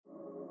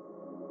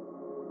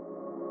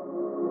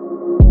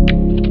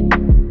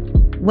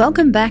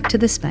Welcome back to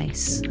The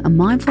Space, a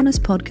mindfulness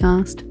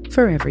podcast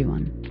for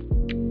everyone.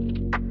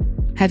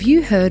 Have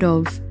you heard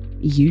of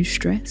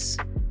eustress?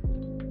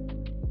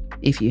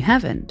 If you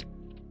haven't,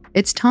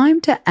 it's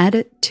time to add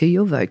it to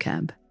your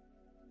vocab.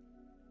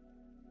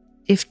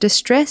 If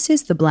distress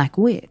is the black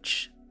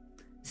witch,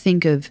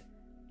 think of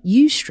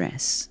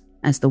eustress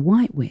as the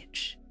white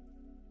witch.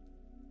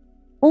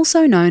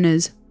 Also known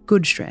as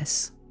good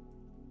stress.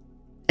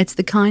 It's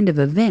the kind of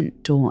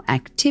event or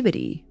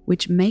activity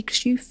which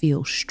makes you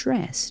feel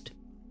stressed,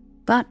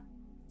 but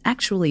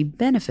actually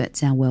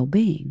benefits our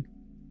well-being.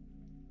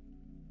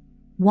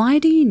 Why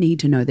do you need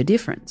to know the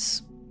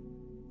difference?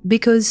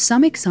 Because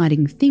some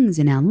exciting things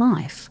in our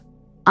life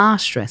are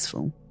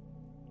stressful.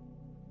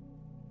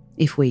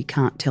 If we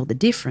can't tell the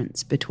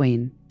difference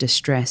between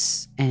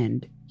distress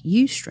and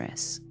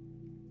eustress,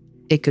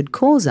 it could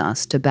cause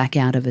us to back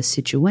out of a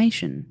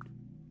situation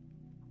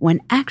when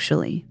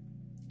actually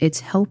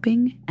it's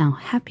helping our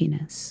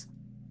happiness.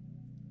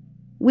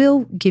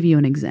 We'll give you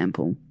an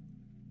example.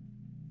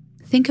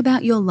 Think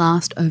about your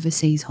last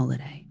overseas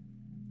holiday.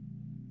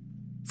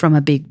 From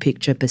a big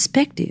picture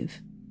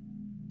perspective,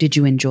 did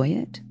you enjoy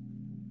it?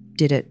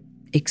 Did it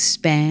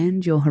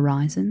expand your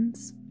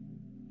horizons?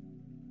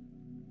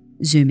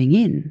 Zooming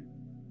in,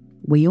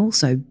 we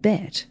also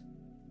bet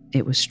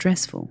it was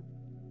stressful.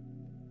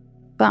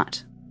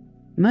 But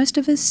most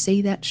of us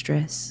see that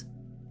stress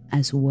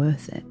as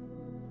worth it.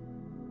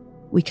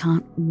 We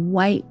can't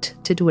wait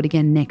to do it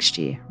again next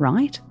year,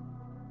 right?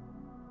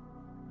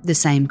 The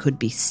same could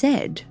be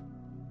said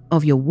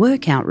of your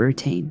workout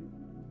routine.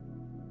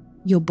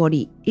 Your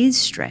body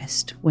is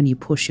stressed when you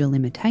push your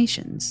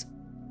limitations.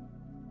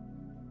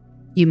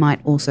 You might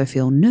also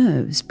feel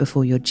nerves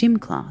before your gym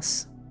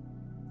class.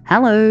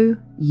 Hello,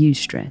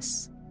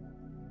 eustress.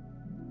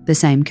 The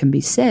same can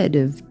be said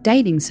of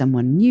dating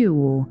someone new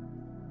or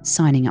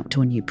signing up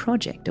to a new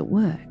project at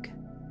work.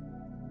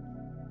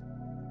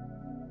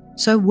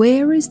 So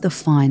where is the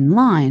fine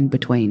line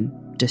between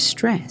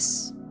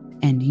distress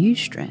and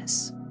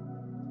eustress?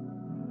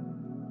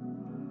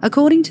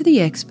 According to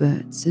the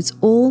experts, it's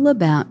all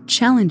about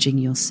challenging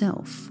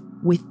yourself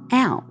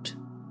without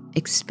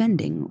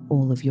expending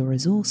all of your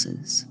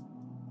resources.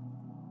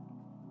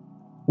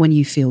 When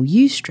you feel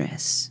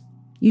eustress,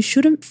 you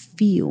shouldn't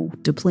feel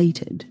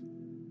depleted.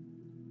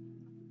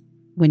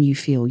 When you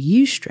feel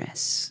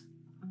eustress,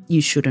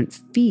 you shouldn't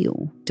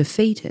feel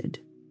defeated.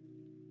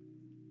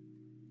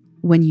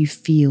 When you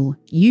feel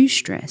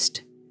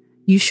eustressed,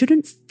 you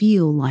shouldn't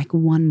feel like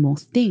one more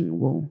thing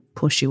will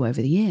push you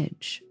over the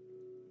edge.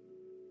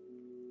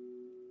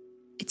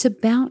 It's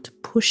about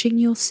pushing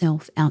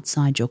yourself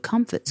outside your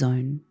comfort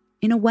zone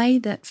in a way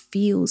that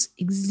feels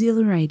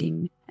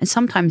exhilarating and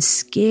sometimes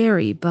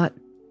scary but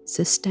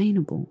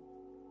sustainable.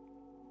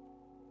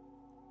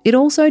 It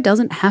also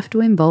doesn't have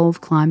to involve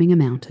climbing a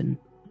mountain.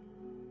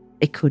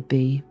 It could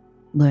be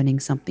learning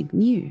something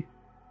new,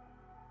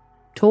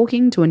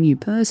 talking to a new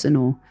person,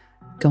 or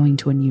going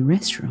to a new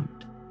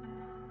restaurant.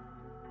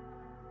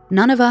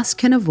 None of us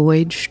can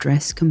avoid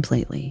stress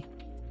completely.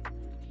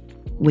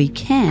 We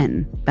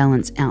can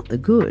balance out the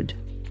good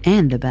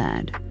and the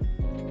bad.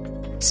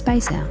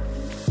 Space out.